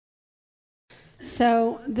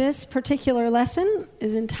So this particular lesson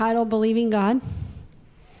is entitled Believing God.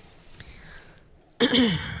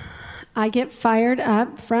 I get fired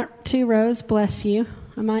up. Front 2 rows, bless you.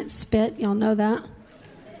 I might spit. Y'all know that.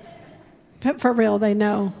 But for real, they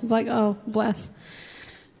know. It's like, oh, bless.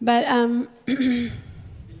 But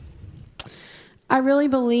I really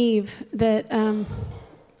believe that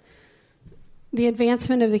the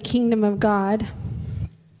advancement of the kingdom of God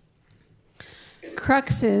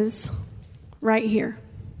cruxes right here.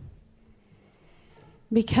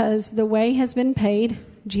 Because the way has been paid.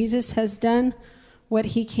 Jesus has done what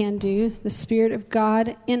he can do. The Spirit of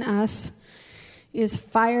God in us is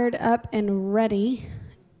fired up and ready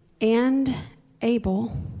and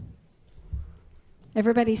able.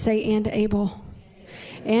 Everybody say, and able.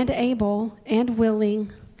 And able and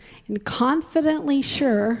willing and confidently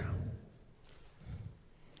sure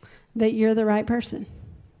that you're the right person.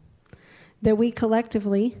 That we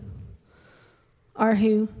collectively are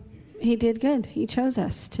who he did good. He chose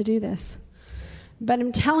us to do this. But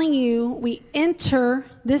I'm telling you, we enter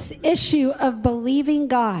this issue of believing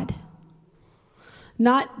God.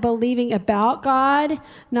 Not believing about God,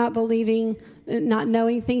 not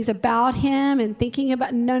knowing things about him and thinking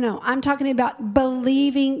about, no. I'm talking about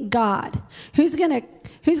believing God. Who's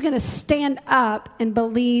gonna stand up and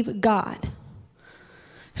believe God?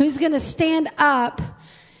 Who's gonna stand up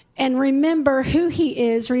and remember who he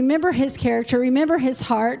is, remember his character, remember his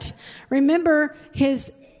heart, remember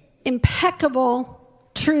his impeccable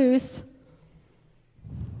truth,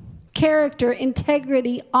 character,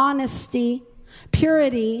 integrity, honesty,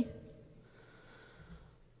 purity,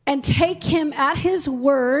 and take him at his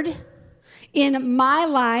word in my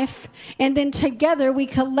life, and then together we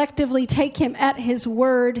collectively take him at his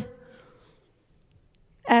word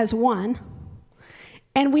as one.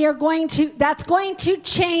 And that's going to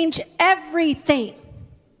change everything.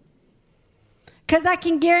 Because I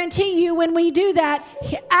can guarantee you when we do that,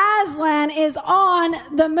 Aslan is on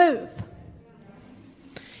the move.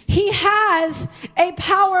 He has a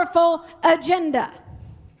powerful agenda.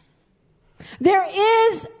 There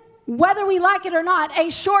is, whether we like it or not, a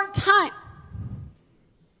short time.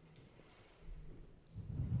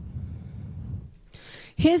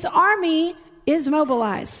 His army is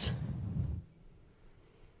mobilized.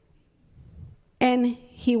 And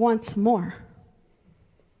he wants more.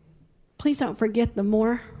 Please don't forget the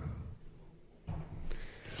more.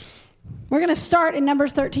 We're going to start in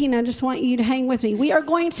Numbers 13. I just want you to hang with me. We are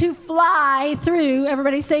going to fly through.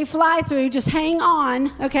 Everybody say fly through. Just hang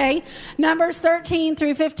on, okay? Numbers 13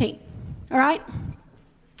 through 15. All right?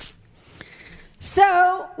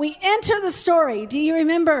 So we enter the story. Do you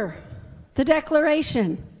remember the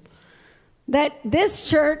declaration that this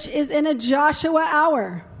church is in a Joshua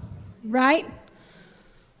hour, right?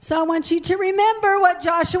 So I want you to remember what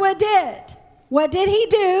Joshua did. What did he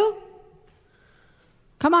do?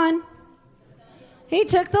 Come on. He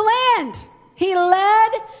took the land. He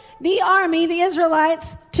led the army, the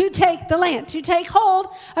Israelites, to take the land, to take hold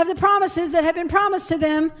of the promises that had been promised to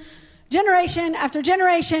them generation after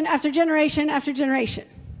generation after generation after generation.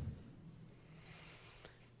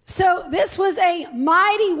 So this was a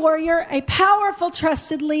mighty warrior, a powerful,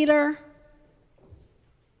 trusted leader.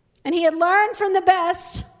 And he had learned from the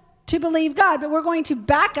best to believe God. But we're going to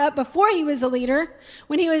back up before he was a leader,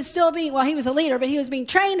 when he was still he was a leader, but he was being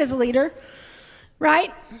trained as a leader,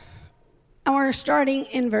 right? And we're starting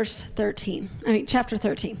in chapter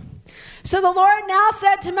 13. So the Lord now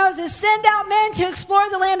said to Moses, send out men to explore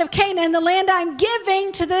the land of Canaan, the land I'm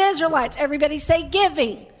giving to the Israelites. Everybody say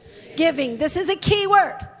giving. Giving. This is a key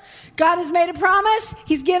word. God has made a promise.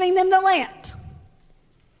 He's giving them the land.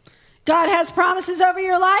 God has promises over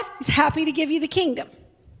your life. He's happy to give you the kingdom.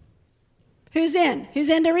 Who's in? Who's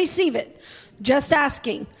in to receive it? Just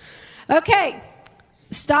asking. Okay.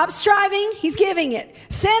 Stop striving. He's giving it.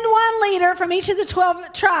 Send one leader from each of the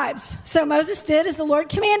 12 tribes. So Moses did as the Lord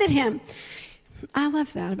commanded him. I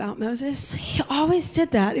love that about Moses. He always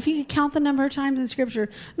did that. If you could count the number of times in Scripture,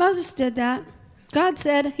 Moses did that. God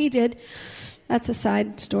said he did. That's a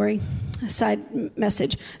side story, a side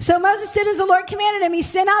message. So Moses did as the Lord commanded him. He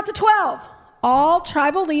sent out the 12, all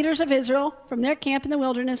tribal leaders of Israel from their camp in the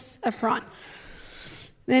wilderness of Paran.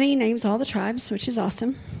 Then he names all the tribes, which is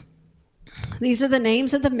awesome. These are the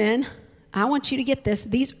names of the men. I want you to get this.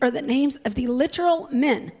 These are the names of the literal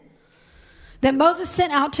men that Moses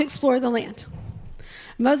sent out to explore the land.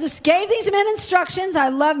 Moses gave these men instructions. I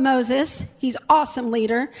love Moses. He's an awesome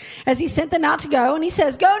leader. As he sent them out to go, and he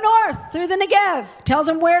says, go north through the Negev. Tells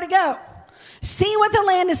them where to go. See what the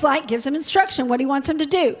land is like. Gives them instruction, what he wants them to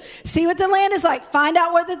do. See what the land is like. Find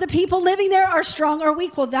out whether the people living there are strong or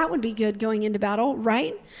weak. Well, that would be good going into battle,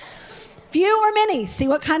 right? Few or many, see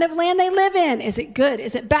what kind of land they live in. Is it good?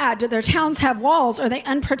 Is it bad? Do their towns have walls? Are they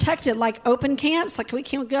unprotected, like open camps? Like we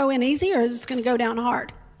can't go in easy, or is it going to go down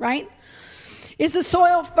hard, right? Is the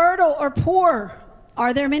soil fertile or poor?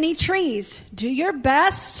 Are there many trees? Do your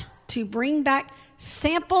best to bring back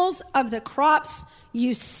samples of the crops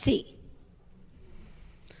you see.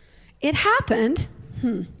 It happened,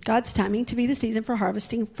 God's timing, to be the season for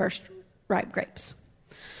harvesting first ripe grapes.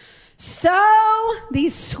 So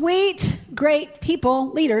these sweet, great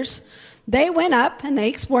people, leaders, they went up and they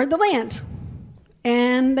explored the land.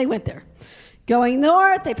 And they went there. Going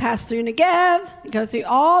north, they passed through Negev, go through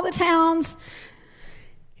all the towns.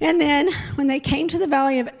 And then when they came to the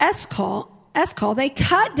valley of Eshcol, they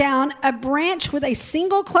cut down a branch with a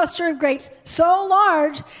single cluster of grapes so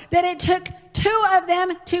large that it took 2 of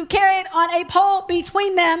them to carry it on a pole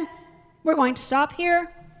between them. We're going to stop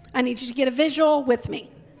here. I need you to get a visual with me.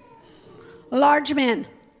 Large men.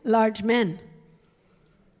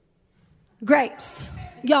 Grapes.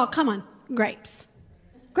 Y'all, come on. Grapes.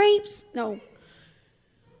 No.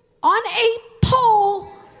 On a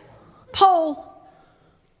pole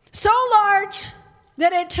so large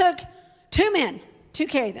that it took 2 men to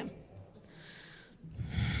carry them.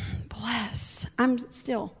 Bless. I think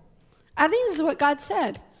this is what God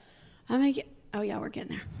said. We're getting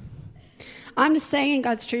there. I'm just saying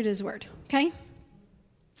God's true to his word, okay?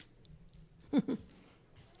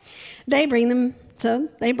 They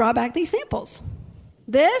brought back these samples.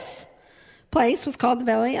 This place was called the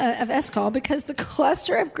Valley of Eshcol because the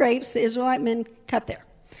cluster of grapes the Israelite men cut there.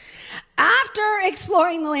 After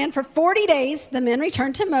exploring the land for 40 days, the men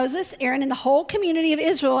returned to Moses, Aaron, and the whole community of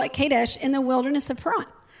Israel at Kadesh in the wilderness of Paran.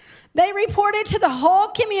 They reported to the whole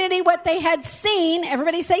community what they had seen.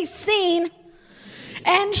 Everybody say seen.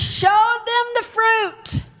 And showed them the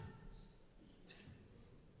fruit.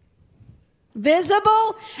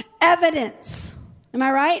 Visible evidence. Am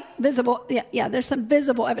I right? Visible. Yeah, there's some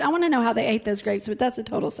visible evidence. I want to know how they ate those grapes, but that's a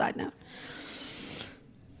total side note.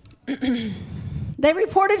 They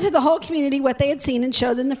reported to the whole community what they had seen and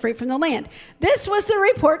showed them the fruit from the land. This was the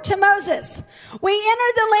report to Moses. We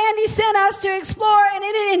entered the land you sent us to explore, and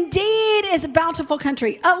it indeed is a bountiful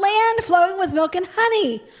country, a land flowing with milk and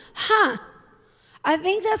honey. I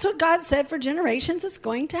think that's what God said for generations is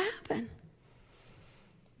going to happen.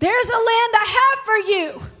 There's a land I have for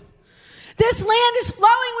you. This land is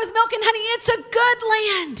flowing with milk and honey. It's a good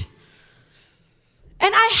land.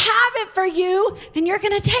 And I have it for you, and you're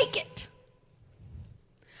going to take it.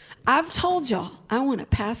 I've told y'all I want to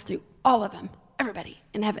pass through all of them, everybody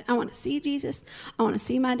in heaven. I want to see Jesus. I want to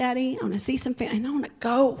see my daddy. I want to see some family. And I want to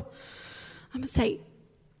go. I'm going to say,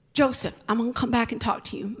 Joseph, I'm going to come back and talk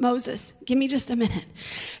to you. Moses, give me just a minute.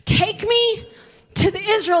 Take me to the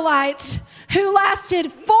Israelites who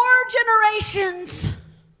lasted 4 generations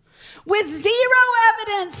with 0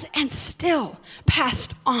 evidence and still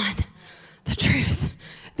passed on the truth.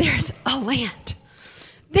 There's a land.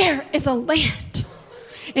 There is a land.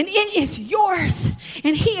 And it is yours.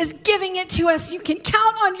 And he is giving it to us. You can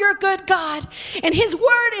count on your good God. And his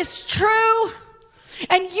word is true.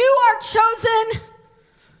 And you are chosen.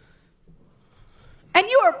 And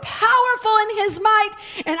you are powerful in his might.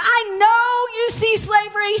 And I know you see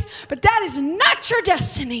slavery, but that is not your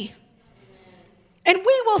destiny. And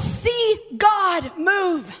we will see God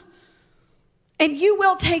move. And you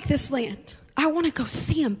will take this land. I want to go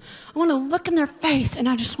see him. I want to look in their face, and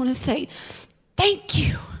I just want to say, thank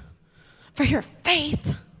you for your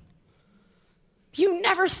faith. You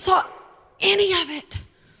never saw any of it,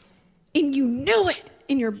 and you knew it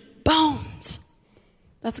in your bones.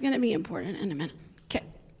 That's going to be important in a minute. Okay,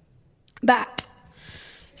 back.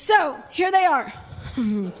 So here they are.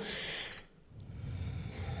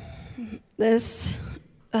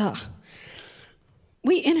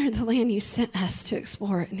 We entered the land you sent us to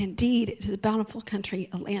explore, and indeed it is a bountiful country,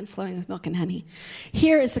 a land flowing with milk and honey.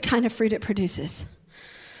 Here is the kind of fruit it produces.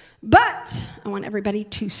 But I want everybody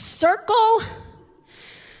to circle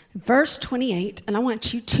verse 28, and I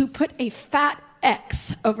want you to put a fat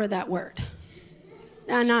X over that word.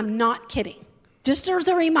 And I'm not kidding. Just as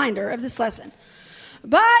a reminder of this lesson.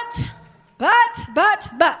 But.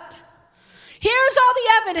 Here's all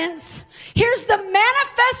the evidence. Here's the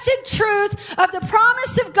manifested truth of the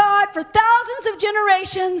promise of God for thousands of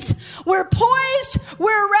generations. We're poised,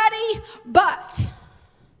 we're ready, but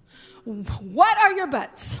what are your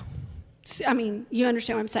buts? I mean, you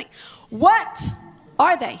understand what I'm saying. What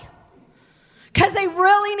are they? Because they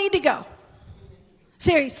really need to go.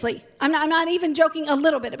 Seriously, I'm not even joking a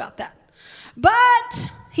little bit about that.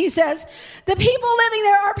 But he says, the people living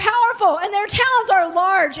there are powerful and their towns are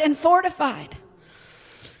large and fortified.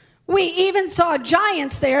 We even saw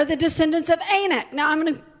giants there, the descendants of Anak. Now,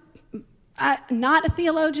 I'm not a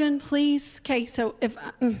theologian, please. Okay, so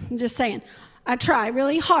I'm just saying, I try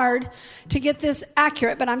really hard to get this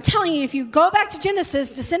accurate. But I'm telling you, if you go back to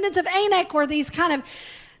Genesis, descendants of Anak were these kind of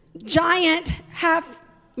giant, half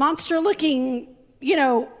monster-looking,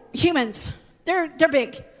 humans. They're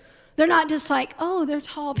big. They're not just like, oh, they're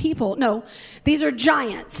tall people. No, these are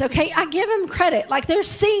giants, okay? I give them credit. Like, they're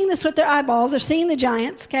seeing this with their eyeballs. They're seeing the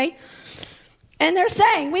giants, okay? And they're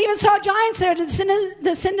saying, we even saw giants there, the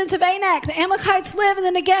descendants of Anak. The Amalekites live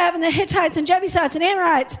in the Negev, and the Hittites and Jebusites and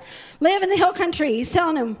Amorites live in the hill country. He's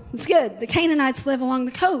telling them, it's good. The Canaanites live along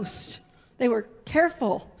the coast. They were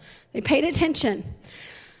careful. They paid attention.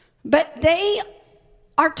 But they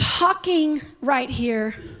are talking right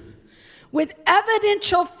here with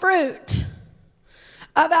evidential fruit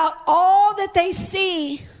about all that they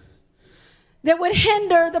see that would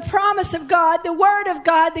hinder the promise of God, the word of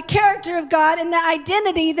God, the character of God, and the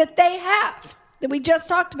identity that they have, that we just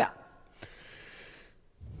talked about.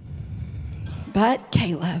 But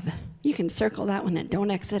Caleb, you can circle that one and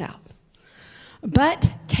don't exit out. But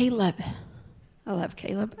Caleb, I love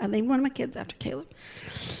Caleb. I named one of my kids after Caleb.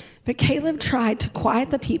 But Caleb tried to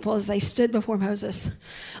quiet the people as they stood before Moses.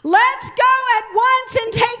 Let's go at once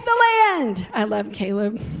and take the land. I love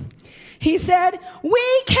Caleb. He said,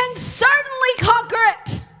 we can certainly conquer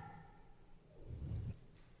it.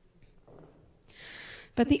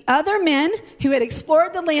 But the other men who had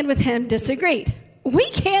explored the land with him disagreed.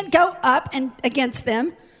 We can't go up and against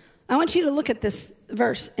them. I want you to look at this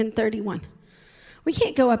verse in 31. We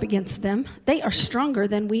can't go up against them. They are stronger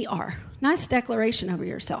than we are. Nice declaration over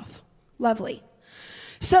yourself. Lovely.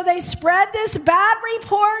 So they spread this bad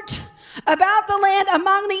report about the land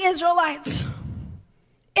among the Israelites.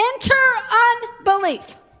 Enter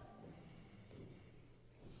unbelief.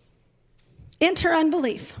 Enter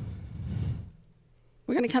unbelief.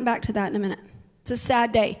 We're going to come back to that in a minute. It's a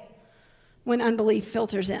sad day when unbelief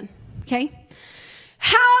filters in. Okay?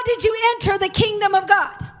 How did you enter the kingdom of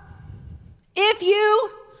God? If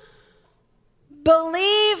you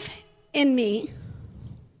believe in me,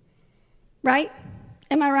 right?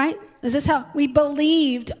 Am I right? Is this how we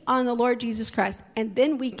believed on the Lord Jesus Christ? And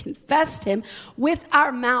then we confessed him with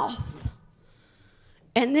our mouth.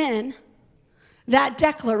 And then that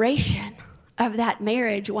declaration of that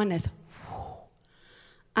marriage oneness,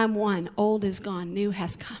 I'm one, old is gone, new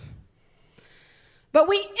has come. But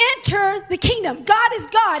we enter the kingdom. God is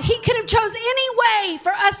God. He could have chose any way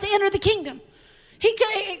for us to enter the kingdom. He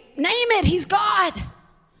could name it. He's God.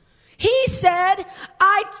 He said,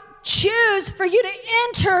 I choose for you to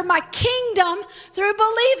enter my kingdom through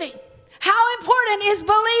believing. How important is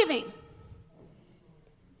believing?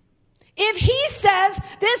 If he says,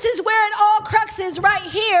 this is where it all crux is right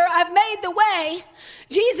here, I've made the way,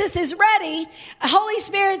 Jesus is ready, the Holy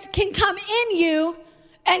Spirit can come in you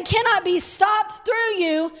and cannot be stopped through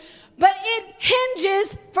you, but it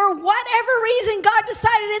hinges, for whatever reason God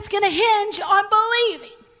decided it's going to hinge on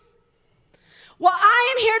believing. Well,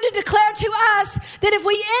 I am here to declare to us that if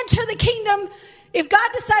we enter the kingdom, if God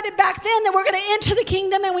decided back then that we're going to enter the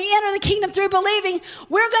kingdom and we enter the kingdom through believing,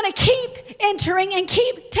 we're going to keep entering and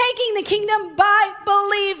keep taking the kingdom by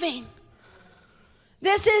believing.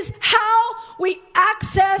 This is how we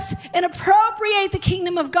access and appropriate the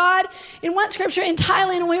kingdom of God. In one scripture in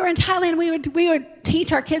Thailand, when we were in Thailand, we would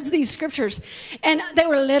teach our kids these scriptures, and they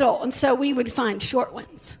were little, and so we would find short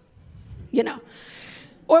ones,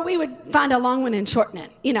 or we would find a long one and shorten it,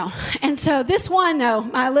 And so this one, though,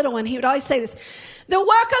 my little one, he would always say this: the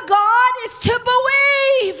work of God is to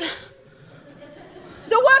believe.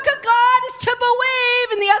 The work of God is to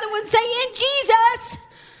believe. And the other one say, in Jesus.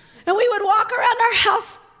 And we would walk around our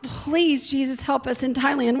house, please, Jesus, help us, in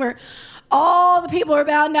Thailand, where all the people are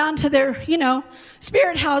bowing down to their,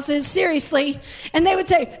 spirit houses, seriously. And they would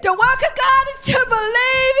say, the work of God is to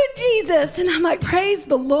believe in Jesus. And I'm like, praise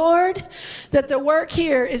the Lord that the work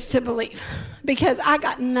here is to believe, because I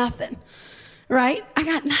got nothing, right? I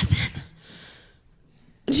got nothing.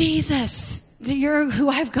 Jesus, you're who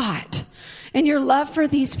I've got, and your love for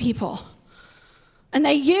these people. And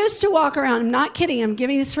they used to walk around, I'm not kidding, I'm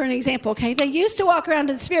giving this for an example, okay? They used to walk around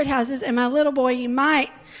to the spirit houses, and my little boy, he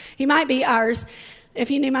might be ours, if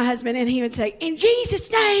you knew my husband, and he would say, in Jesus'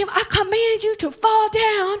 name, I command you to fall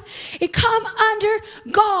down and come under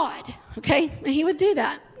God, okay? And he would do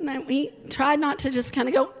that. And we tried not to just kind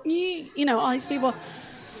of go, all these people.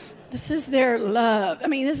 This is their love.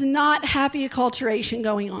 This is not happy acculturation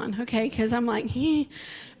going on, okay? Because I'm like,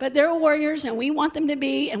 But they're warriors, and we want them to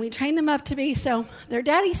be, and we train them up to be. So their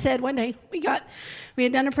daddy said one day, we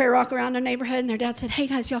had done a prayer walk around our neighborhood, and their dad said, hey,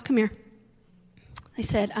 guys, y'all come here. he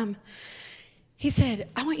said, I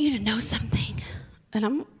want you to know something.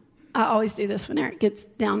 And I always do this when Eric gets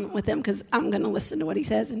down with him because I'm going to listen to what he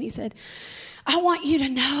says. And he said, I want you to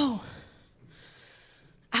know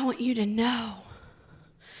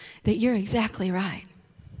that you're exactly right.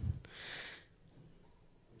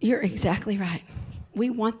 You're exactly right. We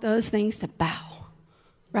want those things to bow,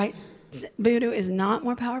 right? Voodoo is not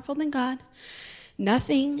more powerful than God.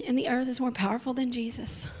 Nothing in the earth is more powerful than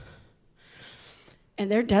Jesus. And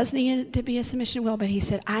there does need to be a submission will, but he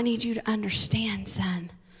said, I need you to understand,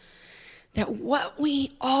 son, that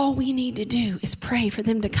all we need to do is pray for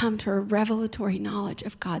them to come to a revelatory knowledge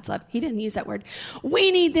of God's love. He didn't use that word.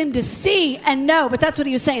 We need them to see and know, but that's what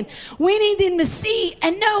he was saying. We need them to see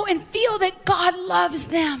and know and feel that God loves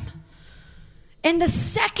them. And the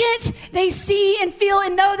second they see and feel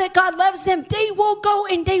and know that God loves them, they will go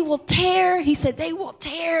and they will tear. He said they will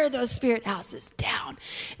tear those spirit houses down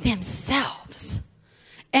themselves.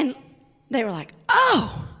 And they were like,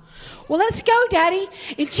 oh, well, let's go, Daddy.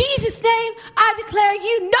 In Jesus' name, I declare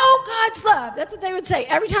you know God's love. That's what they would say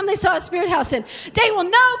every time they saw a spirit house in. They will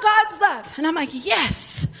know God's love. And I'm like,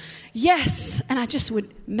 yes, yes. And I just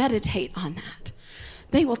would meditate on that.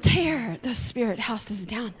 They will tear those spirit houses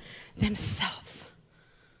down themselves.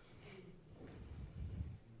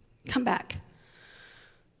 Come back.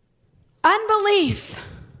 Unbelief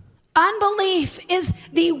is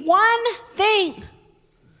the one thing.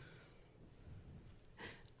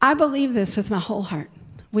 I believe this with my whole heart.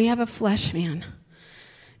 We have a flesh man,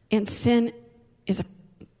 and sin is a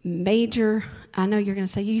major, I know you're going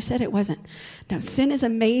to say, you said it wasn't. No, sin is a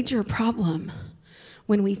major problem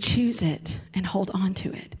when we choose it and hold on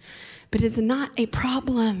to it. But it's not a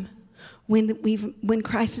problem when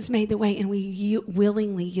Christ has made the way and we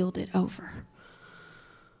willingly yield it over.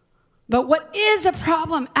 But what is a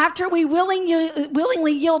problem after we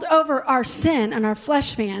willingly yield over our sin and our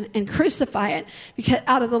flesh man and crucify it because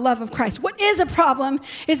out of the love of Christ? What is a problem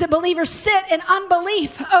is that believers sit in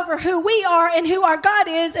unbelief over who we are and who our God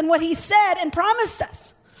is and what he said and promised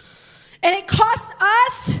us. And it costs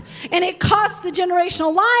us, and it costs the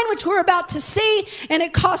generational line, which we're about to see, and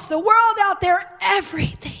it costs the world out there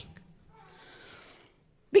everything.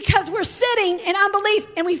 Because we're sitting in unbelief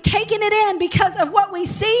and we've taken it in because of what we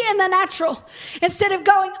see in the natural. Instead of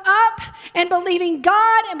going up and believing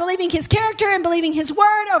God and believing his character and believing his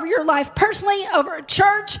word over your life personally, over a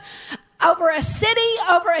church, over a city,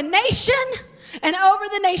 over a nation, and over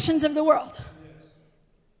the nations of the world.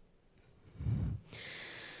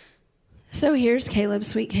 So here's Caleb,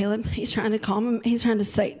 sweet Caleb. He's trying to calm him. He's trying to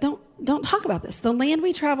say, don't talk about this. The land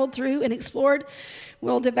we traveled through and explored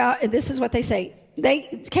will devour. And this is what they say.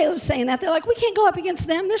 Caleb's saying that. They're like, we can't go up against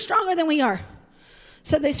them. They're stronger than we are.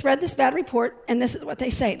 So they spread this bad report, and this is what they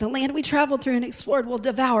say. The land we traveled through and explored will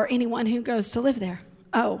devour anyone who goes to live there.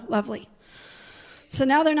 Oh, lovely. So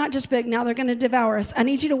now they're not just big. Now they're going to devour us. I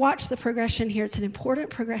need you to watch the progression here. It's an important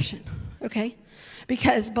progression, okay?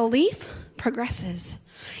 Because belief progresses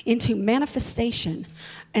into manifestation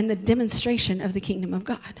and the demonstration of the kingdom of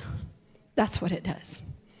God. That's what it does.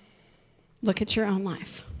 Look at your own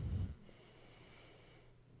life.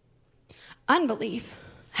 Unbelief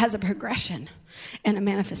has a progression and a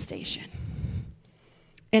manifestation.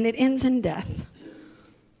 And it ends in death.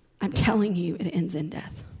 I'm telling you, it ends in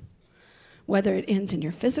death. Whether it ends in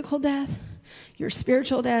your physical death, your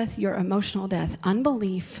spiritual death, your emotional death,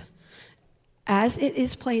 unbelief, as it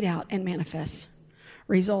is played out and manifests,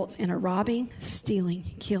 results in a robbing, stealing,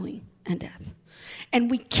 killing, and death.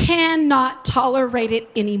 And we cannot tolerate it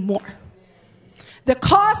anymore. The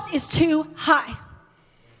cost is too high.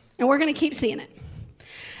 And we're going to keep seeing it.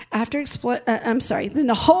 Then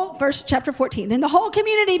the whole, chapter 14, then the whole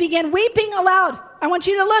community began weeping aloud. I want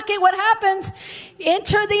you to look at what happens.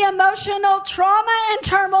 Enter the emotional trauma and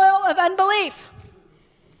turmoil of unbelief.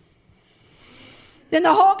 Then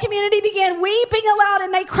the whole community began weeping aloud,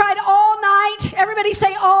 and they cried all night. Everybody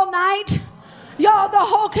say all night. Y'all, the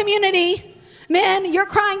whole community, men, you're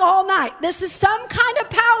crying all night. This is some kind of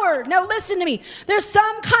power. No, listen to me. There's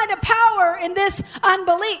some kind of power in this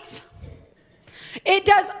unbelief. It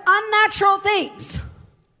does unnatural things.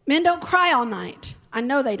 Men don't cry all night. I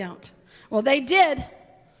know they don't. Well, they did.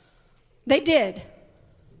 They did.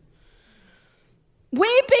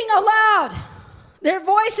 Weeping aloud. Their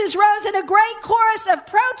voices rose in a great chorus of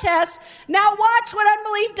protest. Now watch what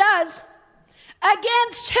unbelief does.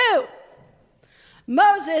 Against who?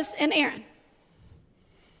 Moses and Aaron.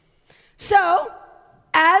 So,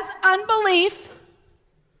 as unbelief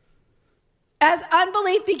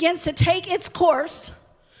begins to take its course,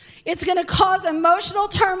 it's going to cause emotional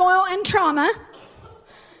turmoil and trauma,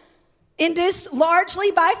 induced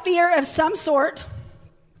largely by fear of some sort.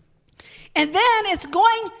 And then it's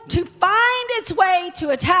going to find its way to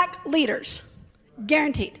attack leaders.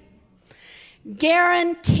 Guaranteed.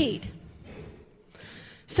 Guaranteed.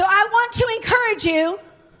 So I want to encourage you,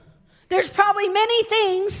 there's probably many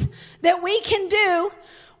things that we can do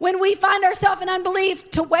when we find ourselves in unbelief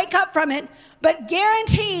to wake up from it. But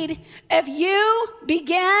guaranteed, if you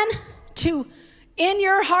begin to, in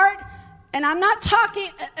your heart, and I'm not talking,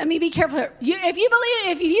 let me be careful here. If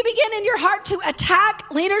you begin in your heart to attack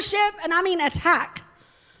leadership, and I mean attack,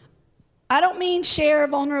 I don't mean share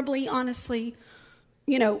vulnerably, honestly,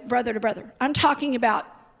 brother to brother. I'm talking about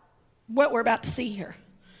what we're about to see here.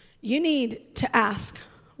 You need to ask,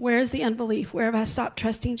 where is the unbelief? Where have I stopped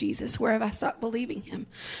trusting Jesus? Where have I stopped believing him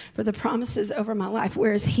for the promises over my life?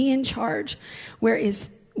 Where is he in charge? Where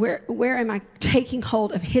am I taking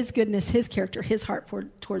hold of his goodness, his character, his heart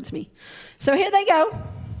towards me? So here they go.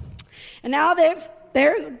 And now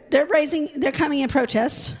they're coming in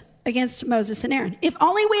protest against Moses and Aaron. If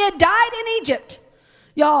only we had died in Egypt.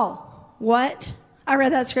 Y'all, what? I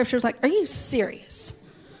read that scripture, I was like, are you serious?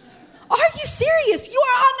 Are you serious? You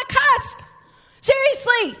are on the cusp.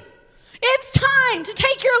 Seriously. It's time to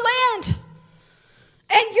take your land.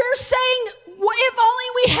 And you're saying, if only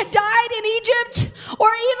we had died in Egypt, or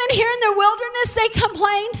even here in the wilderness, they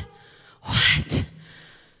complained. What?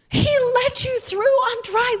 He led you through on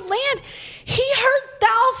dry land. He heard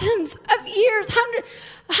thousands of years,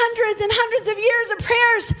 hundreds and hundreds of years of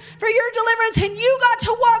prayers for your deliverance, and you got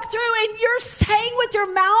to walk through, and you're saying with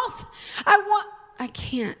your mouth, I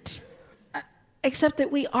can't. Except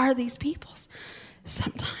that we are these peoples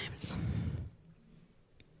sometimes.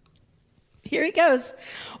 Here he goes.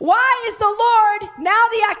 Why is the Lord now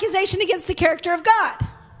the accusation against the character of God?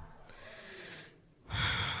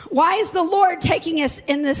 Why is the Lord taking us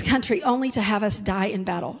in this country only to have us die in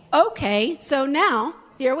battle? Okay, so now,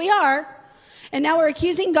 here we are. And now we're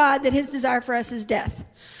accusing God that his desire for us is death.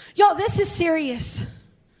 Y'all, this is serious.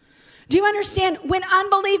 Do you understand? When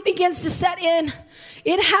unbelief begins to set in,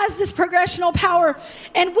 it has this progressional power.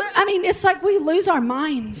 And it's like we lose our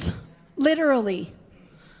minds, literally.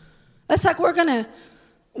 It's like we're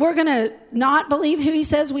gonna not believe who he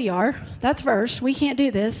says we are. That's first. We can't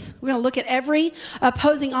do this. We're gonna look at every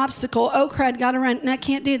opposing obstacle. Oh, crud, gotta run. No, I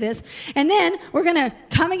can't do this. And then we're gonna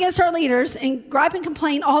come against our leaders and gripe and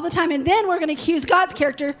complain all the time. And then we're gonna accuse God's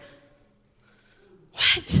character.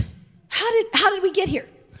 What? How did we get here?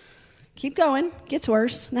 Keep going. Gets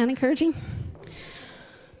worse. Not encouraging.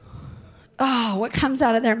 Oh, what comes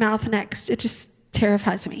out of their mouth next? It just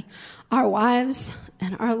terrifies me. Our wives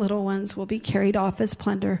and our little ones will be carried off as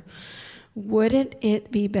plunder. Wouldn't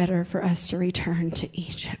it be better for us to return to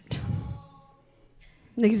Egypt?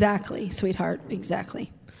 Exactly, sweetheart,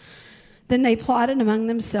 exactly. Then they plotted among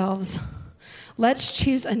themselves, let's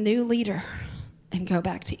choose a new leader and go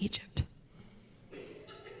back to Egypt.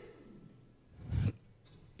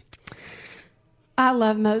 I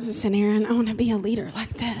love Moses and Aaron. I want to be a leader like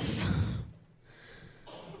this.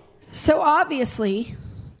 So obviously,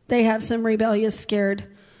 they have some rebellious, scared,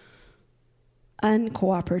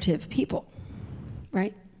 uncooperative people,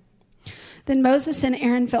 right? Then Moses and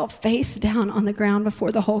Aaron fell face down on the ground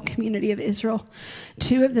before the whole community of Israel.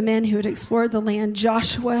 Two of the men who had explored the land,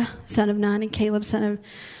 Joshua, son of Nun, and Caleb, son of,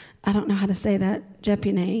 I don't know how to say that,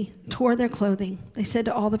 Jephunneh, tore their clothing. They said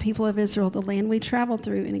to all the people of Israel, the land we traveled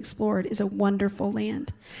through and explored is a wonderful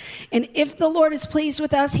land. And if the Lord is pleased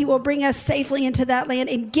with us, he will bring us safely into that land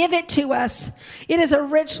and give it to us. It is a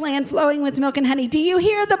rich land flowing with milk and honey. Do you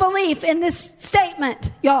hear the belief in this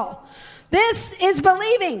statement, y'all? This is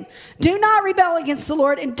believing. Do not rebel against the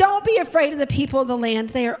Lord, and don't be afraid of the people of the land.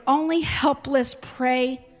 They are only helpless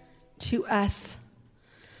prey to us.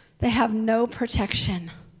 They have no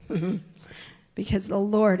protection. Because the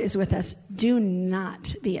Lord is with us. Do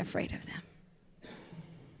not be afraid of them.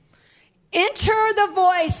 Enter the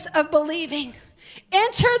voice of believing.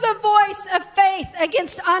 Enter the voice of faith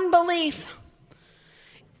against unbelief.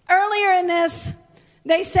 Earlier in this,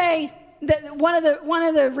 they say that one of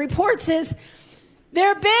the reports is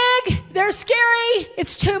they're big, they're scary,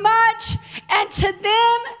 it's too much, and to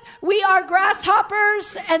them we are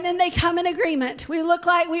grasshoppers, and then they come in agreement. We look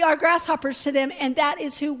like we are grasshoppers to them, and that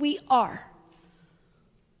is who we are.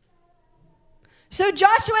 So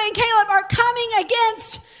Joshua and Caleb are coming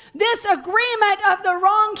against this agreement of the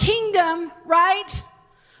wrong kingdom, right?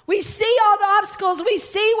 We see all the obstacles. We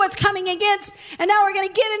see what's coming against, and now we're going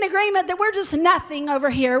to get in agreement that we're just nothing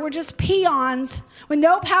over here. We're just peons with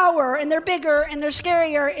no power, and they're bigger, and they're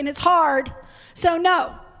scarier, and it's hard. So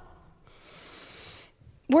no.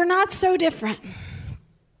 We're not so different.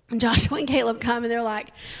 And Joshua and Caleb come and they're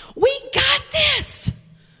like, we got this.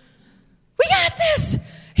 We got this.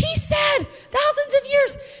 He said thousands of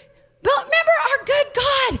years, but remember our good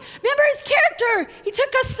God. Remember his character. He took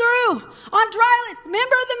us through on dry land.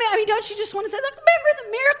 Remember don't you just want to say, look, remember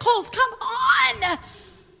the miracles. Come on.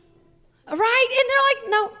 Right? And they're like,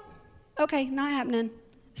 no. Okay, not happening.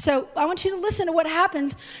 So I want you to listen to what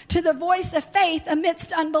happens to the voice of faith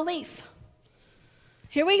amidst unbelief.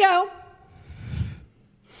 Here we go.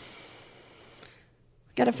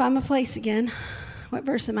 Got to find my place again. What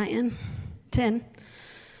verse am I in? 10.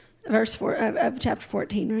 Verse 4 of chapter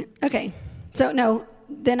 14, right? Okay. So, no,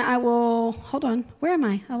 then I will, hold on. Where am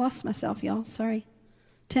I? I lost myself, y'all. Sorry.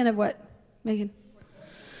 10 of what, Megan?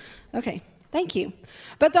 Okay. Thank you.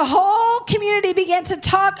 But the whole community began to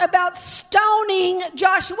talk about stoning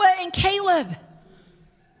Joshua and Caleb.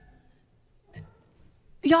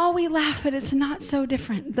 Y'all, we laugh, but it's not so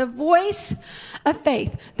different. The voice of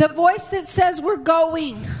faith, the voice that says we're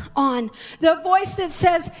going on, the voice that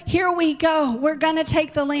says, here we go, we're going to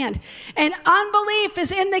take the land. And unbelief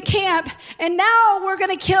is in the camp, and now we're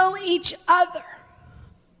going to kill each other.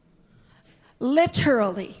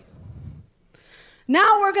 Literally.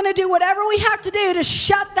 Now we're going to do whatever we have to do to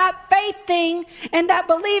shut that faith thing and that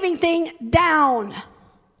believing thing down.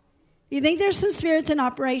 You think there's some spirits in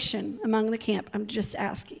operation among the camp? I'm just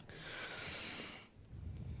asking.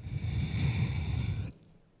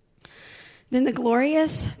 Then the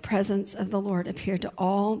glorious presence of the Lord appeared to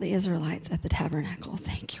all the Israelites at the tabernacle.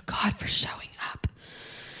 Thank you, God, for showing up.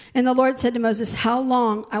 And the Lord said to Moses, how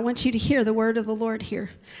long? I want you to hear the word of the Lord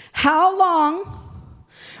here. How long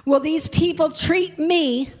will these people treat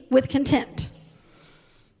me with contempt?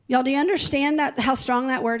 Y'all, do you understand that? How strong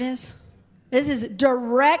that word is? This is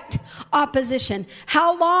direct opposition.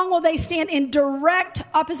 How long will they stand in direct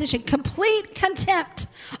opposition, complete contempt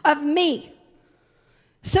of me?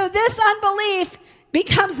 So this unbelief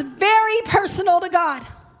becomes very personal to God.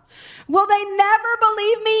 Will they never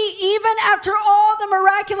believe me even after all the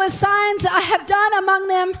miraculous signs I have done among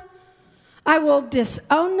them? I will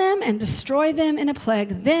disown them and destroy them in a plague.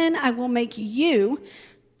 Then I will make you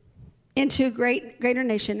into a greater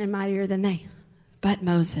nation and mightier than they. But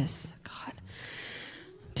Moses, God,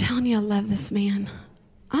 I'm telling you, I love this man.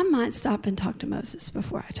 I might stop and talk to Moses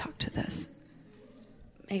before I talk to this.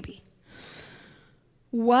 Maybe.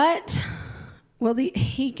 What will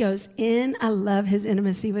he goes in? I love his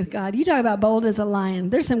intimacy with God. You talk about bold as a lion.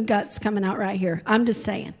 There's some guts coming out right here. I'm just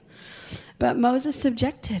saying. But Moses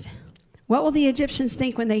subjected. What will the Egyptians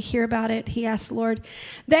think when they hear about it? He asked the Lord.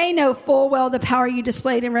 They know full well the power you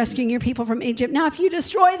displayed in rescuing your people from Egypt. Now, if you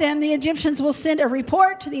destroy them, the Egyptians will send a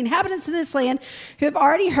report to the inhabitants of this land who have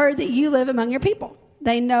already heard that you live among your people.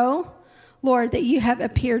 They know, Lord, that you have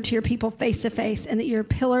appeared to your people face to face and that your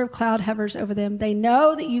pillar of cloud hovers over them. They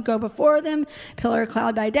know that you go before them, pillar of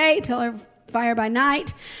cloud by day, pillar of fire by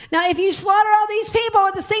night. Now, if you slaughter all these people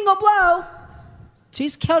with a single blow,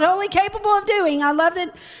 she's totally capable of doing. I love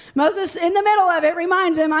that Moses, in the middle of it,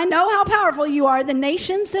 reminds him, I know how powerful you are. The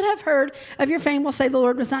nations that have heard of your fame will say the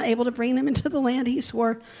Lord was not able to bring them into the land he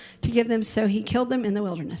swore to give them, so he killed them in the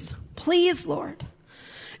wilderness. Please, Lord.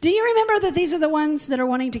 Do you remember that these are the ones that are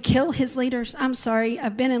wanting to kill his leaders? I'm sorry,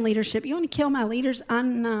 I've been in leadership. You want to kill my leaders?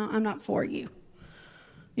 I'm not for you.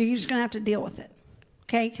 You're just going to have to deal with it,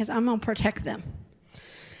 okay? Because I'm going to protect them.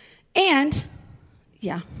 And,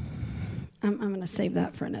 yeah. I'm going to save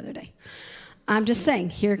that for another day. I'm just saying,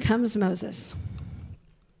 here comes Moses.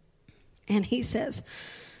 And he says,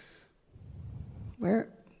 why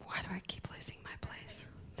do I keep losing my place?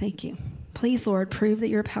 Thank you. Please, Lord, prove that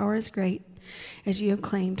your power is great as you have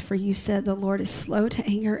claimed. For you said the Lord is slow to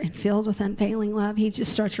anger and filled with unfailing love. He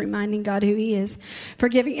just starts reminding God who he is,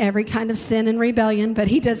 forgiving every kind of sin and rebellion, but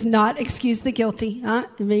he does not excuse the guilty.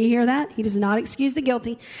 Anybody hear that? He does not excuse the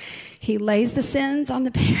guilty. He lays the sins on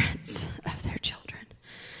the parents of their children.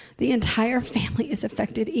 The entire family is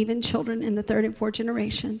affected, even children in the third and fourth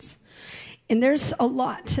generations. And there's a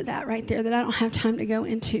lot to that right there that I don't have time to go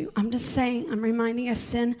into. I'm just saying, I'm reminding us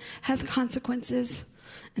sin has consequences,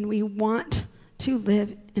 and we want to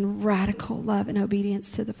live in radical love and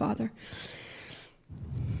obedience to the Father.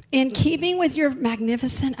 In keeping with your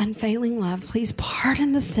magnificent, unfailing love, please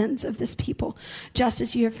pardon the sins of this people, just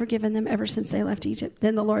as you have forgiven them ever since they left Egypt.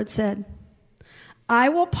 Then the Lord said, I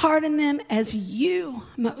will pardon them as you,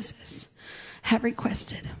 Moses, have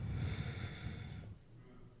requested.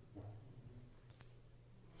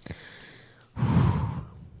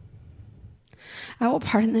 I will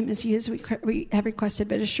pardon them as you we have requested,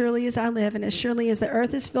 but as surely as I live and as surely as the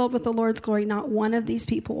earth is filled with the Lord's glory, not one of these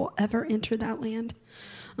people will ever enter that land.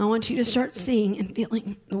 I want you to start seeing and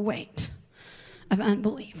feeling the weight of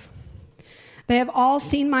unbelief. They have all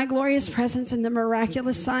seen my glorious presence and the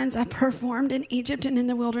miraculous signs I performed in Egypt and in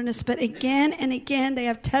the wilderness. But again and again, they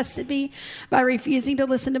have tested me by refusing to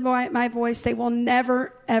listen to my voice. They will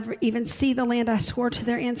never, ever even see the land I swore to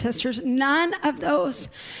their ancestors. None of those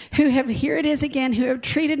who have, here it is again, who have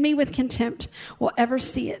treated me with contempt will ever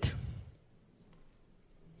see it.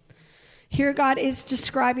 Here God is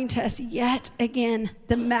describing to us yet again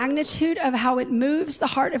the magnitude of how it moves the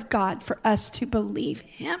heart of God for us to believe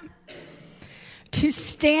him. To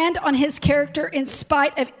stand on his character in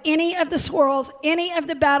spite of any of the swirls, any of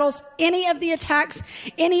the battles, any of the attacks,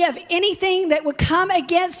 anything that would come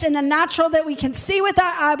against in the natural that we can see with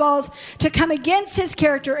our eyeballs, to come against his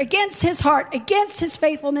character, against his heart, against his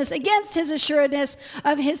faithfulness, against his assuredness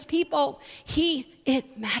of his people.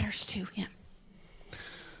 It matters to him.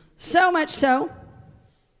 So much so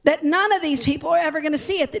that none of these people are ever going to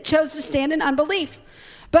see it that chose to stand in unbelief.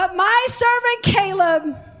 But my servant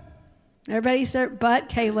Caleb... Everybody start, but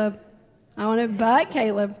Caleb. I want to, but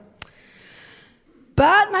Caleb.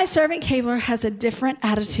 But my servant Caleb has a different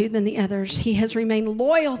attitude than the others. He has remained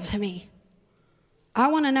loyal to me. I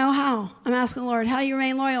want to know how. I'm asking the Lord, how do you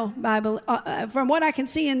remain loyal? From what I can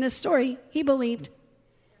see in this story, he believed.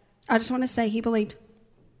 I just want to say he believed.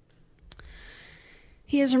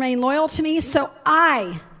 He has remained loyal to me, so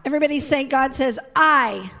everybody say, God says,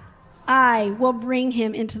 I will bring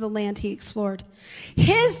him into the land he explored.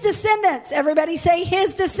 His descendants, everybody say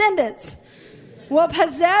his descendants, will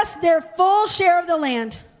possess their full share of the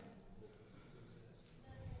land.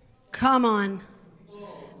 Come on.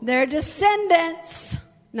 Their descendants,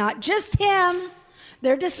 not just him,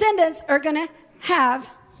 their descendants are going to have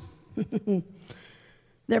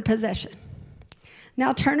their possession.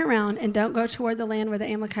 Now turn around and don't go toward the land where the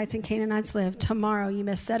Amalekites and Canaanites live. Tomorrow you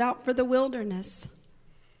must set out for the wilderness.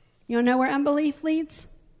 You want to know where unbelief leads?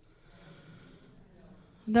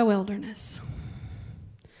 The wilderness.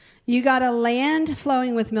 You got a land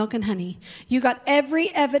flowing with milk and honey. You got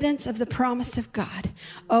every evidence of the promise of God.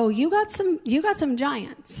 Oh, you got some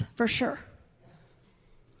giants for sure.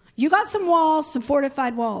 You got some walls, some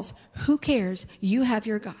fortified walls. Who cares? You have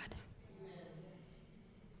your God.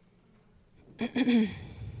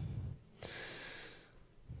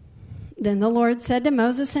 Then the Lord said to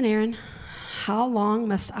Moses and Aaron, how long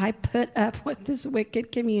must I put up with this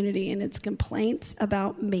wicked community and its complaints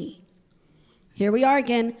about me? Here we are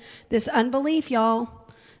again. This unbelief, y'all,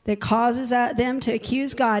 that causes them to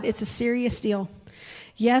accuse God. It's a serious deal.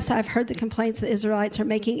 Yes, I've heard the complaints the Israelites are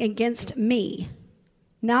making against me.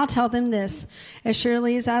 Now tell them this. As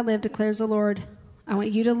surely as I live, declares the Lord. I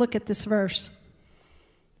want you to look at this verse.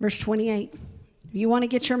 Verse 28. If you want to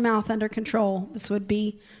get your mouth under control, this would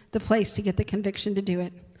be the place to get the conviction to do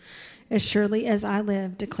it. As surely as I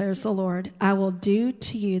live, declares the Lord, I will do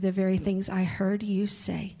to you the very things I heard you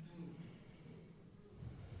say.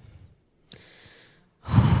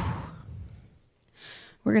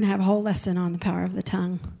 We're going to have a whole lesson on the power of the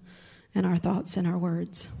tongue and our thoughts and our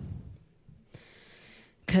words.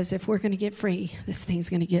 Because if we're going to get free, this thing's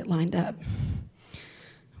going to get lined up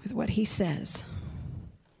with what he says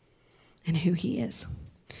and who he is.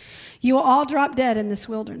 You will all drop dead in this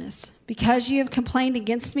wilderness because you have complained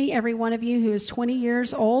against me. Every one of you who is 20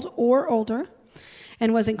 years old or older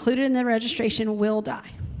and was included in the registration will die.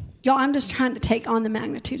 Y'all, I'm just trying to take on the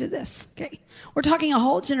magnitude of this, okay? We're talking a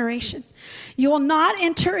whole generation. You will not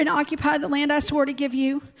enter and occupy the land I swore to give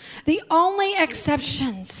you. The only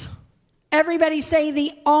exceptions, everybody say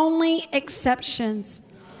the only exceptions,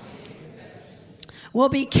 will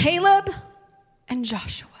be Caleb and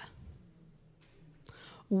Joshua.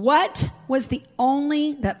 What was the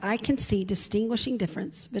only that I can see distinguishing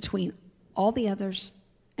difference between all the others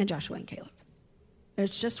and Joshua and Caleb?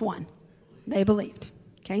 There's just one. They believed.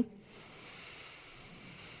 Okay?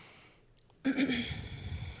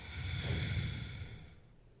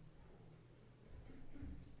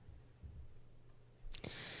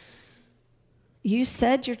 You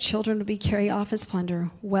said your children would be carried off as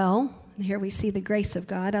plunder. Well, here we see the grace of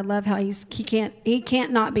God. I love how he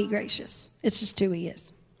can't not be gracious. It's just who he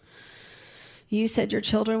is. You said your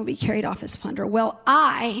children will be carried off as plunder. Well,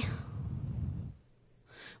 I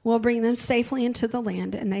will bring them safely into the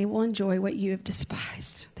land, and they will enjoy what you have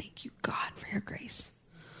despised. Thank you, God, for your grace.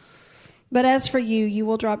 But as for you, you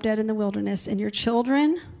will drop dead in the wilderness, and your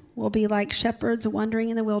children will be like shepherds wandering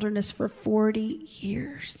in the wilderness for 40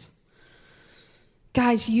 years.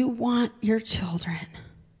 Guys, you want your children,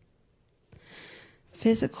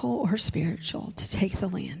 physical or spiritual, to take the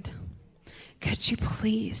land. Could you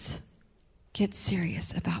please get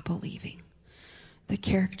serious about believing the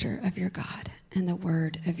character of your God and the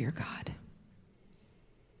word of your God?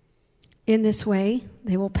 In this way,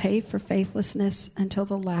 they will pay for faithlessness until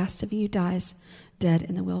the last of you dies dead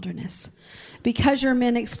in the wilderness. Because your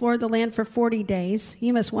men explored the land for 40 days,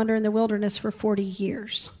 you must wander in the wilderness for 40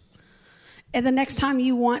 years. And the next time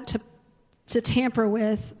you want to tamper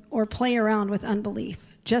with or play around with unbelief,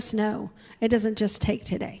 just know it doesn't just take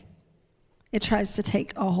today. It tries to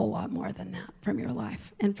take a whole lot more than that from your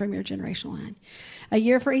life and from your generational line. A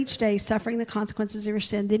year for each day, suffering the consequences of your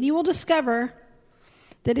sin. Then you will discover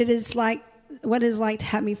that it is like what it is like to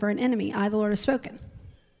have me for an enemy. I, the Lord, have spoken.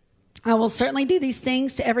 I will certainly do these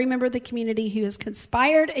things to every member of the community who has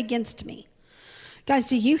conspired against me. Guys,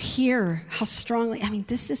 do you hear how strongly,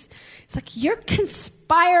 it's like you're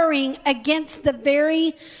conspiring against the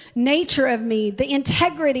very nature of me, the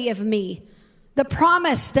integrity of me, the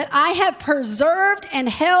promise that I have preserved and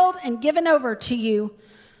held and given over to you.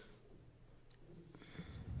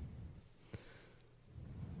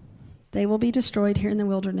 They will be destroyed here in the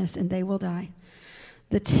wilderness and they will die.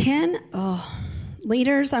 The 10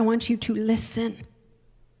 leaders, I want you to listen.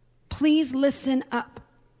 Please listen up.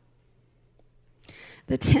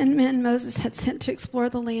 The 10 men Moses had sent to explore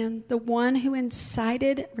the land, the one who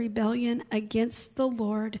incited rebellion against the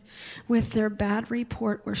Lord with their bad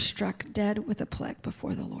report, were struck dead with a plague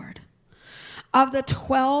before the Lord. Of the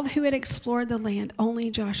 12 who had explored the land,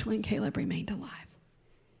 only Joshua and Caleb remained alive.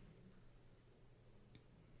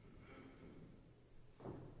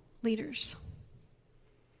 Leaders,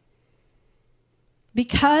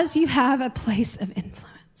 because you have a place of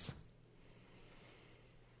influence,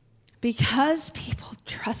 because people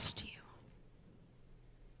trust you,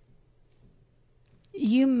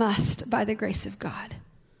 you must, by the grace of God,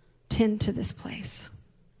 tend to this place.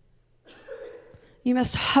 You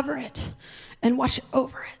must hover it and watch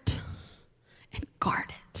over it and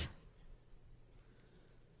guard it.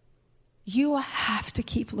 You have to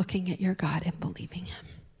keep looking at your God and believing him.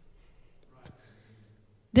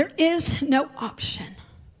 There is no option.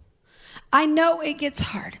 I know it gets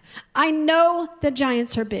hard. I know the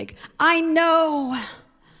giants are big. I know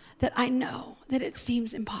that it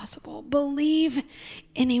seems impossible. Believe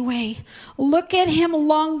anyway. Look at him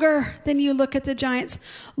longer than you look at the giants.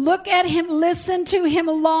 Look at him, listen to him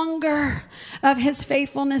longer of his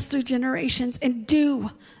faithfulness through generations, and do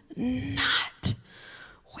not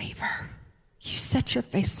waver. You set your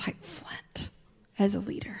face like flint as a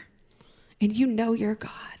leader. And you know your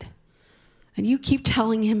God. And you keep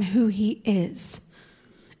telling him who he is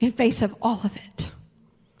in face of all of it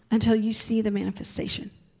until you see the manifestation.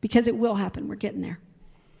 Because it will happen. We're getting there.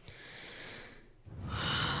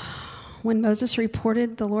 When Moses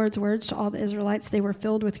reported the Lord's words to all the Israelites, they were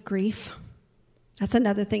filled with grief. That's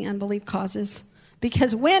another thing unbelief causes.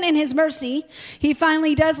 Because when in his mercy, he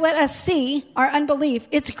finally does let us see our unbelief,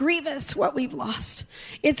 it's grievous what we've lost.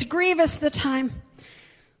 It's grievous the time.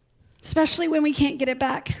 Especially when we can't get it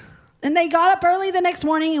back. And they got up early the next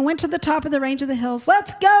morning and went to the top of the range of the hills.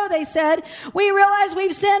 Let's go, they said. We realize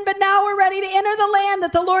we've sinned, but now we're ready to enter the land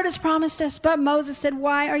that the Lord has promised us. But Moses said,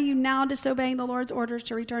 why are you now disobeying the Lord's orders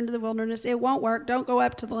to return to the wilderness? It won't work. Don't go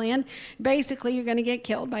up to the land. Basically, you're going to get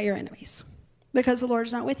killed by your enemies because the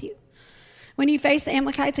Lord's not with you. When you face the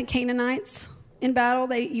Amalekites and Canaanites in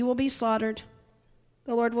battle, you will be slaughtered.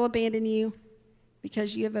 The Lord will abandon you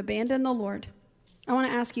because you have abandoned the Lord. I want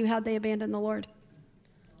to ask you, how'd they abandon the Lord?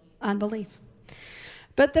 Unbelief.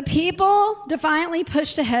 But the people defiantly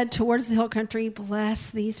pushed ahead towards the hill country.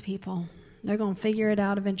 Bless these people. They're going to figure it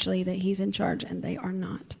out eventually that he's in charge, and they are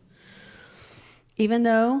not. Even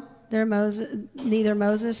though neither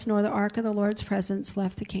Moses nor the ark of the Lord's presence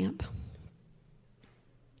left the camp.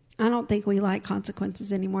 I don't think we like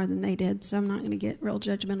consequences any more than they did, so I'm not going to get real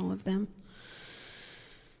judgmental of them.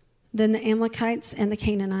 Then the Amalekites and the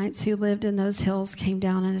Canaanites who lived in those hills came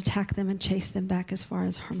down and attacked them and chased them back as far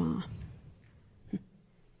as Ramah.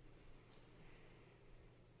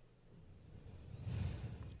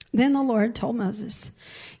 Then the Lord told Moses,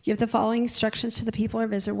 give the following instructions to the people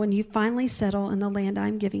of Israel. When you finally settle in the land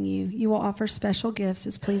I'm giving you, you will offer special gifts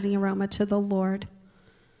as pleasing aroma to the Lord.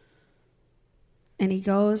 And he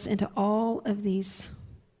goes into all of these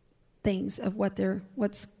things of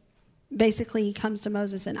what's basically, he comes to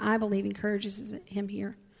Moses and I believe encourages him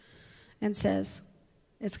here and says,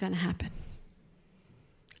 it's going to happen.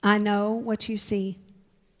 I know what you see.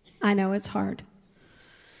 I know it's hard.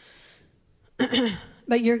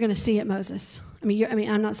 But you're going to see it, Moses.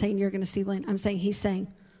 I'm not saying you're going to see land. I'm saying he's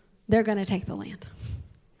saying they're going to take the land.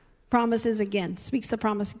 Promises again. Speaks the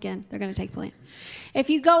promise again. They're going to take the land. If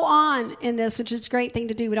you go on in this, which is a great thing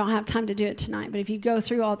to do, we don't have time to do it tonight, but if you go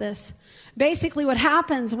through all this, basically what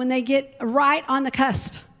happens when they get right on the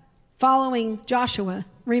cusp following Joshua,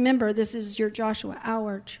 remember this is your Joshua,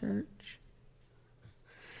 our church.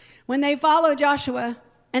 when they follow Joshua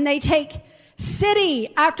and they take city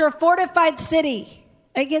after fortified city.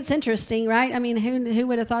 It gets interesting, right? I mean, who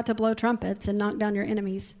would have thought to blow trumpets and knock down your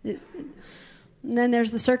enemies? And then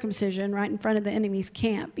there's the circumcision right in front of the enemy's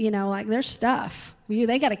camp. You know, like there's stuff.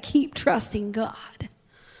 They got to keep trusting God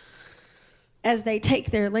as they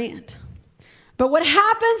take their land. But what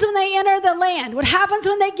happens when they enter the land? What happens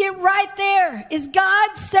when they get right there is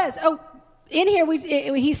God says, in here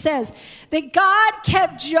he says that God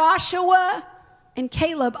kept Joshua and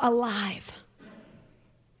Caleb alive.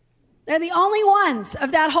 They're the only ones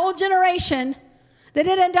of that whole generation that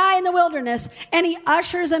didn't die in the wilderness, and he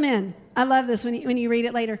ushers them in. I love this when you read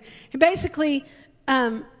it later. Basically,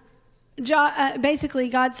 God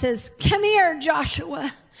says, come here,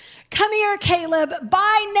 Joshua. Come here, Caleb,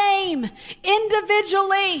 by name,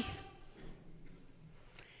 individually.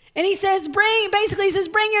 And he says, bring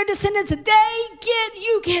your descendants.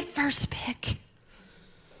 You get first pick.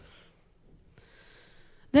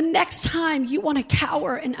 The next time you want to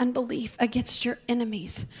cower in unbelief against your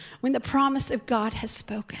enemies when the promise of God has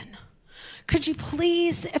spoken, could you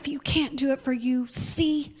please, if you can't do it for you,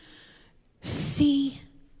 see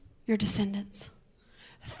your descendants?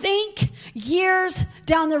 Think years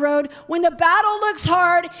down the road when the battle looks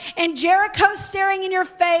hard and Jericho's staring in your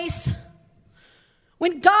face.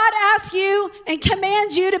 When God asks you and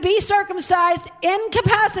commands you to be circumcised,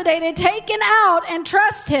 incapacitated, taken out, and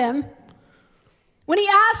trust him. When he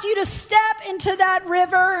asks you to step into that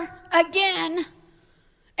river again,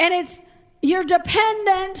 and you're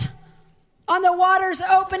dependent on the waters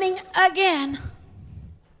opening again.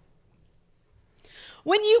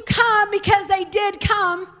 When you come, because they did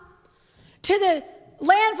come to the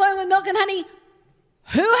land flowing with milk and honey,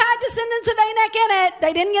 who had descendants of Anak in it?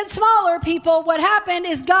 They didn't get smaller, people. What happened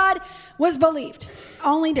is God was believed.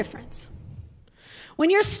 Only difference. When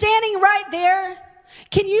you're standing right there,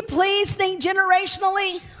 can you please think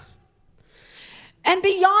generationally? And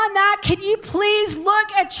beyond that, can you please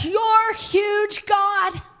look at your huge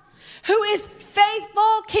God who is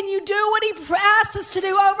faithful? Can you do what he asks us to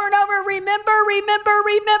do over and over? Remember, remember,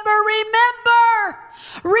 remember, remember,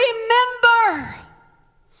 remember.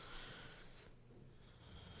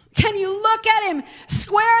 Can you look at him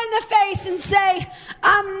square in the face and say,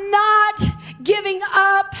 I'm not giving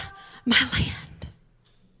up my land.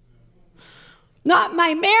 Not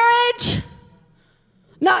my marriage,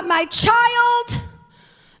 not my child,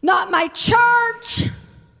 not my church,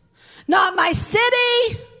 not my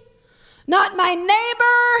city, not my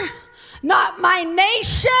neighbor, not my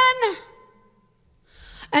nation,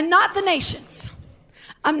 and not the nations.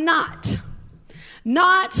 I'm not.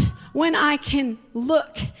 Not when I can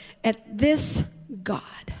look at this God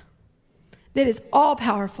that is all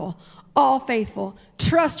powerful, all faithful,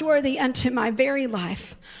 trustworthy unto my very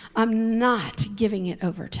life. I'm not giving it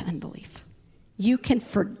over to unbelief. You can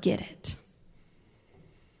forget it.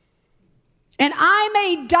 And I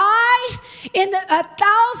may die in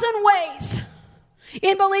 1,000 ways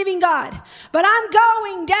in believing God, but I'm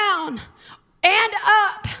going down and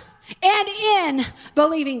up and in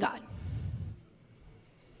believing God.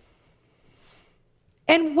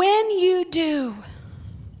 And when you do,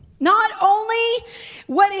 not only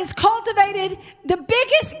what is cultivated, the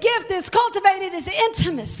biggest gift that's cultivated is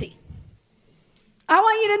intimacy. I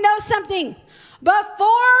want you to know something.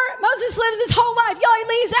 Before Moses lives his whole life, he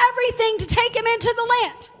leaves everything to take him into the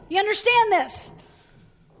land. You understand this?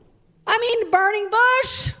 I mean, burning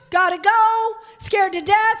bush, gotta go, scared to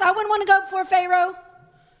death. I wouldn't want to go before Pharaoh.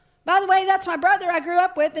 By the way, that's my brother I grew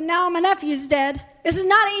up with, and now my nephew's dead. This is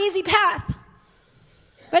not an easy path.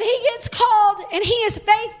 But he gets called, and he is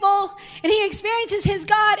faithful, and he experiences his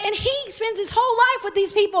God, and he spends his whole life with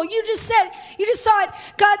these people. You just saw it.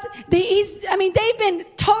 They've been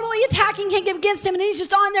totally attacking him against him, and he's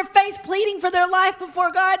just on their face pleading for their life before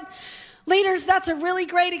God. Leaders, that's a really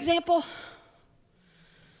great example.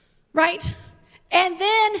 Right? And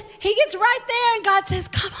then he gets right there, and God says,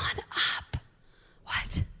 come on up.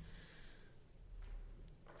 What?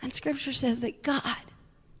 And Scripture says that God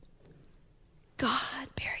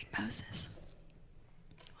buried Moses.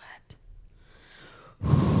 What?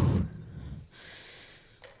 Whew.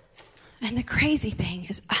 And the crazy thing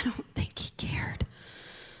is, I don't think he cared.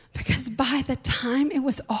 Because by the time it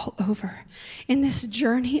was all over, in this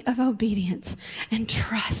journey of obedience and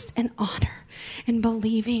trust and honor and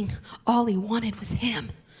believing, all he wanted was him.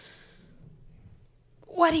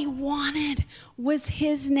 What he wanted was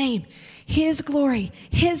his name, his glory,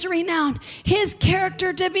 his renown, his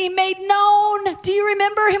character to be made known. Do you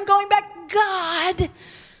remember him going back? God.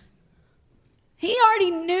 He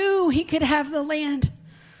already knew he could have the land.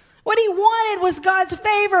 What he wanted was God's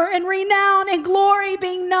favor and renown and glory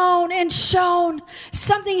being known and shown.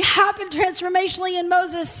 Something happened transformationally in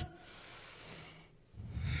Moses.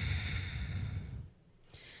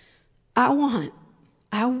 I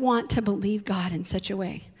want to believe God in such a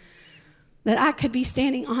way that I could be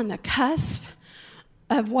standing on the cusp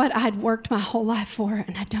of what I'd worked my whole life for,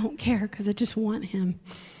 and I don't care because I just want him.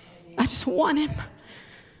 I just want him.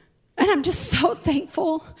 And I'm just so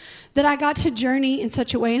thankful that I got to journey in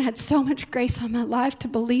such a way and had so much grace on my life to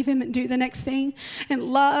believe him and do the next thing and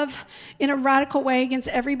love in a radical way against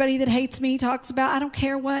everybody that hates me, talks about, I don't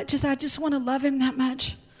care what, I just want to love him that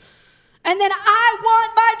much. And then I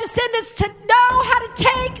want my descendants to know how to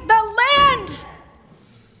take the land.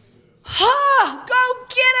 Oh, go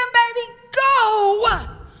get him, baby.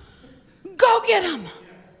 Go get him.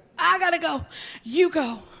 I got to go. You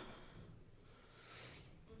go.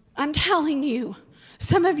 I'm telling you,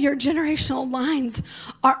 some of your generational lines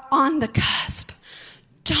are on the cusp.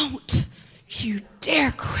 Don't you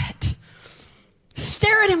dare quit.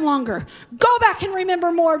 Stare at him longer. Go back and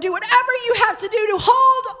remember more. Do whatever you have to do to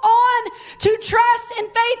hold on to trust and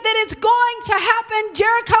faith that it's going to happen.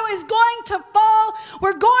 Jericho is going to fall.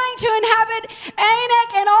 We're going to inhabit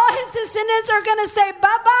Anak, and all his descendants are going to say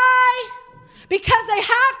bye-bye because they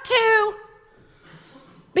have to.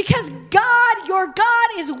 Because God, your God,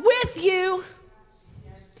 is with you.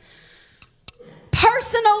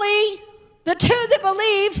 Personally, the two that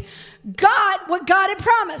believed got what God had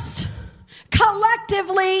promised.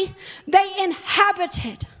 Collectively, they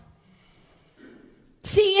inhabited.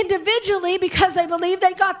 See, individually, because they believed,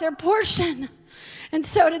 they got their portion. And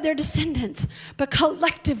so did their descendants. But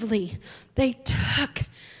collectively, they took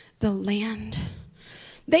the land.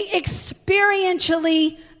 They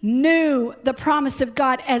experientially knew the promise of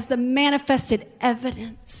God as the manifested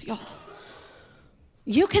evidence, y'all.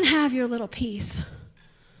 You can have your little piece,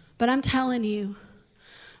 but I'm telling you,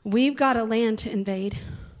 we've got a land to invade.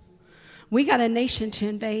 We got a nation to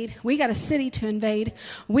invade. We got a city to invade.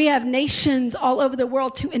 We have nations all over the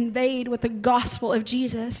world to invade with the gospel of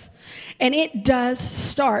Jesus. And it does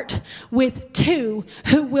start with two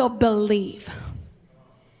who will believe.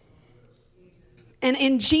 And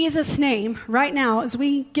in Jesus' name, right now, as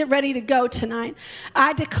we get ready to go tonight,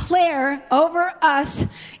 I declare over us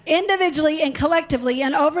individually and collectively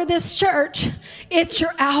and over this church, it's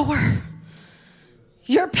your hour.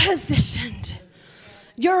 You're positioned.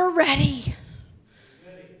 You're ready.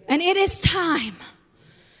 And it is time.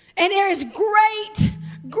 And there is great,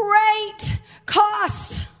 great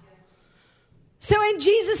cost. So in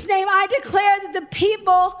Jesus' name, I declare that the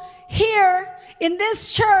people here in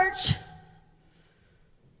this church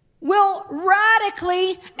will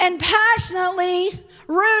radically and passionately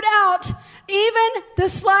root out even the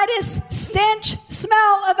slightest stench,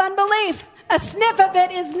 smell of unbelief. A sniff of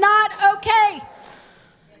it is not okay.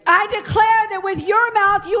 I declare that with your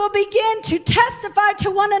mouth you will begin to testify to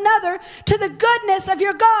one another to the goodness of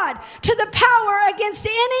your God, to the power against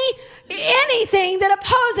anything that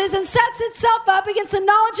opposes and sets itself up against the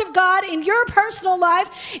knowledge of God in your personal life,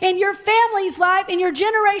 in your family's life, in your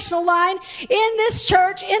generational line, in this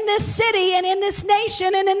church, in this city, and in this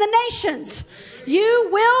nation, and in the nations. You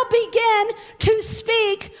will begin to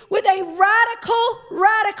speak with a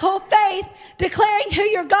radical faith, declaring who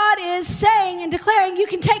your God is, saying and declaring you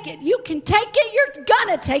can take it. You can take it. You're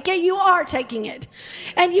going to take it. You are taking it.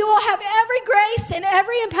 And you will have every grace and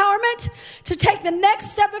every empowerment to take the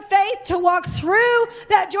next step of faith, to walk through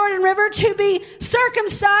that Jordan River, to be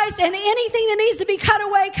circumcised, and anything that needs to be cut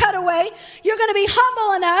away. You're going to be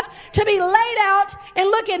humble enough to be laid out and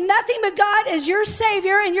look at nothing but God as your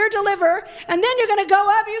Savior and your deliverer. And then you're going to go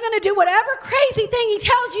up, you're going to do whatever crazy thing he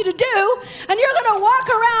tells you to do, and you're going to walk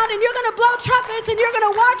around and you're going to blow trumpets and you're going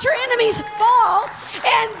to watch your enemies fall,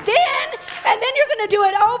 and then you're going to do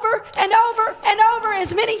it over and over and over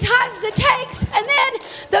as many times as it takes, and then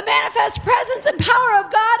the manifest presence and power of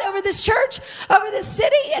God over this church, over this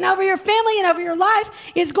city, and over your family and over your life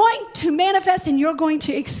is going to manifest, and you're going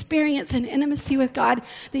to experience an intimacy with God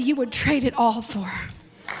that you would trade it all for.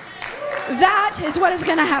 That is what is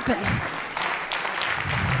going to happen.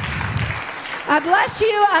 I bless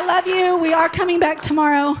you. I love you. We are coming back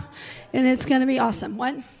tomorrow, and it's going to be awesome.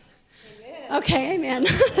 What? Amen. Okay, amen.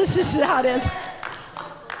 This is how it is.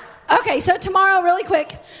 Okay, so tomorrow, really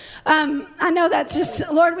quick. I know that's just,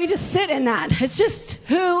 Lord, we just sit in that. It's just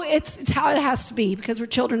it's how it has to be because we're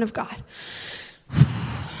children of God.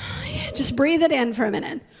 Just breathe it in for a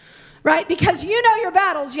minute, right? Because you know your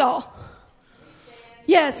battles, y'all.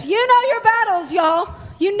 Yes, you know your battles, y'all.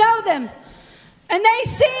 You know them. And they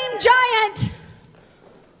seem giant.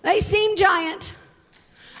 They seem giant.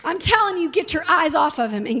 I'm telling you, get your eyes off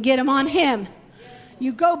of him and get them on him.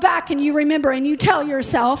 You go back and you remember and you tell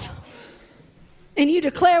yourself and you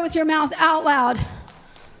declare with your mouth out loud.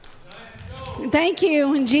 Thank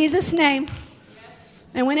you in Jesus' name.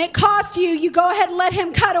 And when it costs you, you go ahead and let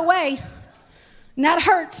him cut away. And that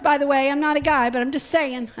hurts, by the way. I'm not a guy, but I'm just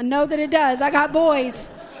saying. I know that it does. I got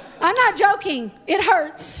boys. I'm not joking. It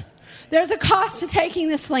hurts. There's a cost to taking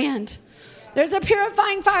this land. There's a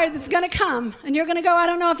purifying fire that's going to come. And you're going to go, I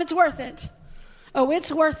don't know if it's worth it. Oh,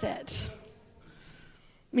 it's worth it.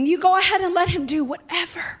 And you go ahead and let him do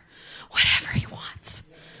whatever he wants.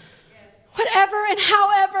 Whatever and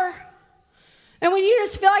however. And when you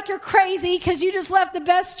just feel like you're crazy because you just left the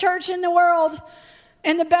best church in the world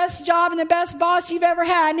and the best job and the best boss you've ever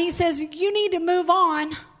had, and he says, you need to move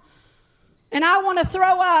on, and I want to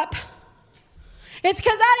throw up, it's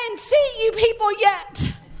because I didn't see you people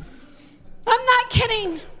yet. I'm not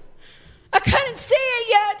kidding. I couldn't see it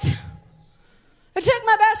yet. It took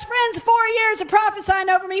my best friends 4 years of prophesying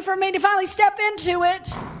over me for me to finally step into it.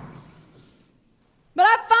 But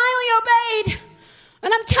I finally obeyed.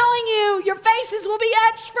 And I'm telling you, your faces will be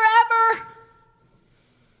etched forever.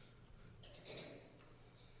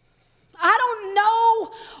 I don't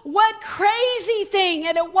know what crazy thing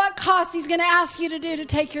and at what cost he's going to ask you to do to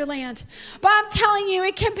take your land. But I'm telling you,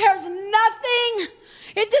 it compares nothing.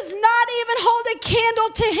 It does not even hold a candle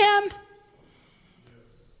to him.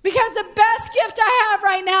 Because the best gift I have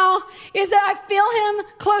right now is that I feel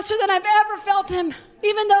him closer than I've ever felt him.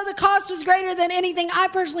 Even though the cost was greater than anything I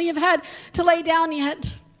personally have had to lay down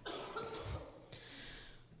yet.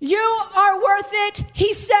 You are worth it.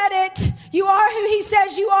 He said it. You are who he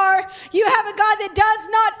says you are. You have a God that does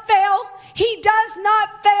not fail. He does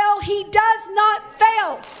not fail. He does not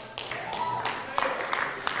fail.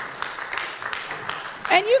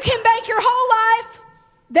 And you can bank your whole life.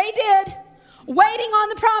 They did. Waiting on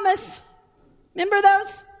the promise. Remember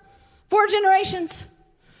those? 4 generations.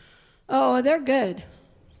 Oh, they're good.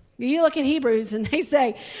 You look at Hebrews and they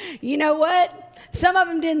say, you know what? Some of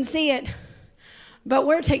them didn't see it, but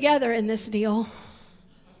we're together in this deal.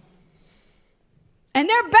 And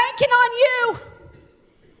they're banking on you.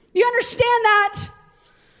 You understand that?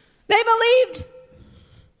 They believed.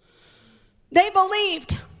 They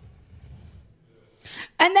believed.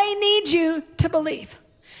 And they need you to believe.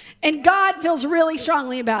 And God feels really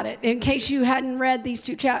strongly about it, in case you hadn't read these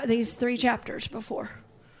 3 chapters before.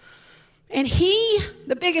 And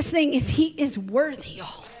the biggest thing is he is worthy,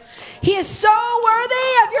 y'all. He is so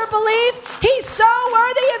worthy of your belief. He's so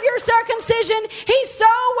worthy of your circumcision. He's so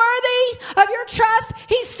worthy of your trust.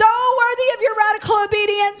 He's so worthy of your radical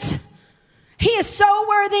obedience. He is so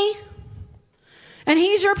worthy. And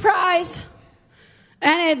he's your prize.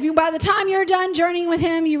 And if you, by the time you're done journeying with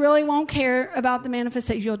him, you really won't care about the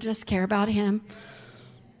manifestation. You'll just care about him.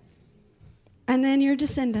 And then your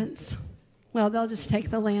descendants. Well, they'll just take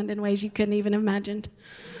the land in ways you couldn't even imagined.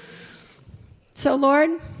 So, Lord,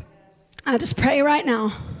 I just pray right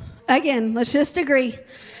now. Again, let's just agree.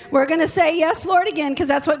 We're going to say yes, Lord, again, because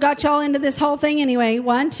that's what got y'all into this whole thing anyway.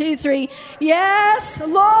 1, 2, 3. Yes,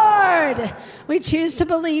 Lord. We choose to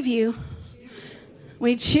believe you.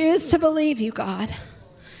 We choose to believe you, God.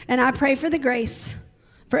 And I pray for the grace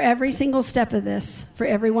for every single step of this, for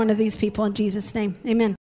every one of these people in Jesus' name.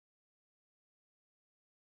 Amen.